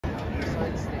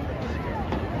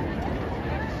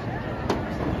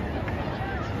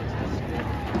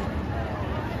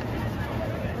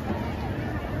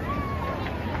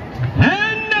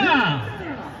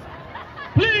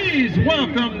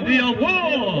welcome the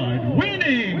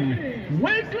award-winning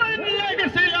Wakeland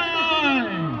Legacy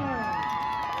Line.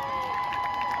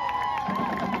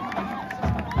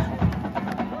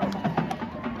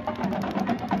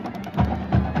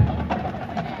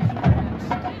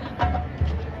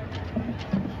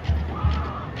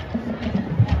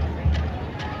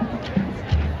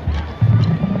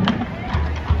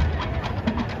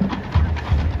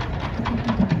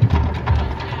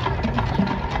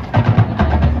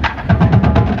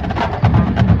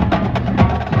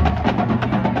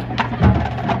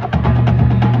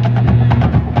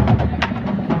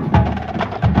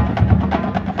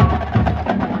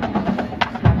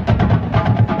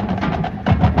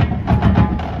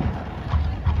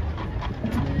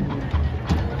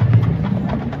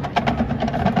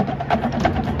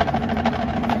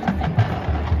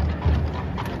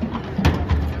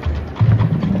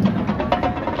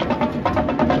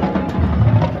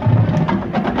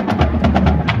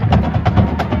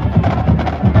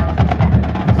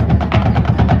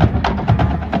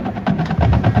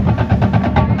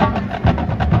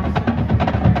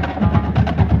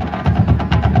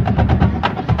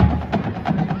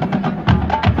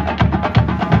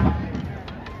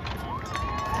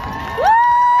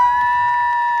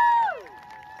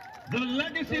 The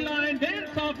Legacy Line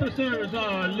dance officers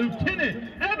are Lieutenant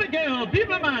Abigail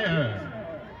Biebermeyer,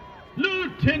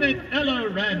 Lieutenant Ella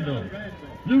Randall,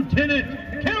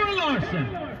 Lieutenant Carol Larson,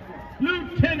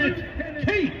 Lieutenant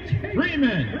Kate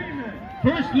Freeman,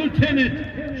 First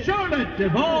Lieutenant Charlotte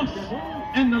DeVos,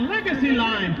 and the Legacy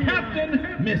Line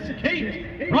Captain, Miss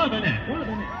Kate Robinette.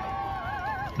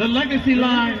 The Legacy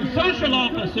Line social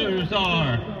officers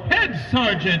are Head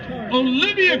Sergeant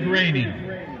Olivia Graney,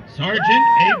 Sergeant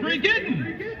Avery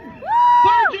Gidden,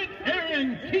 Sergeant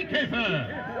Aaron Kiekefer,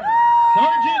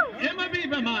 Sergeant Emma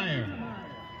Biebermeyer,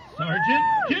 Sergeant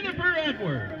Jennifer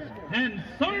Edwards, and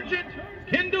Sergeant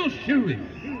Kendall Shuey.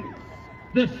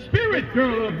 The Spirit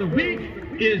Girl of the Week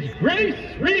is Grace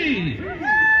Reed,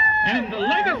 and the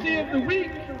Legacy of the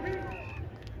Week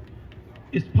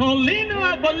is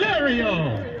Paulina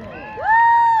Valerio.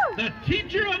 The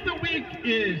Teacher of the Week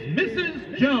is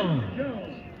Mrs. Jones.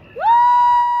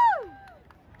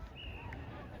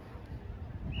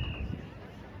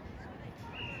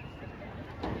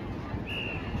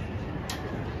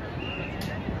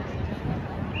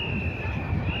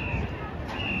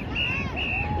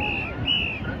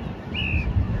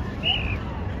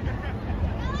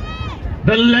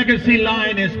 The Legacy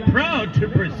Line is proud to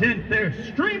present their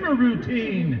streamer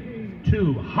routine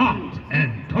to Hot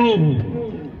and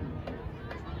Cold.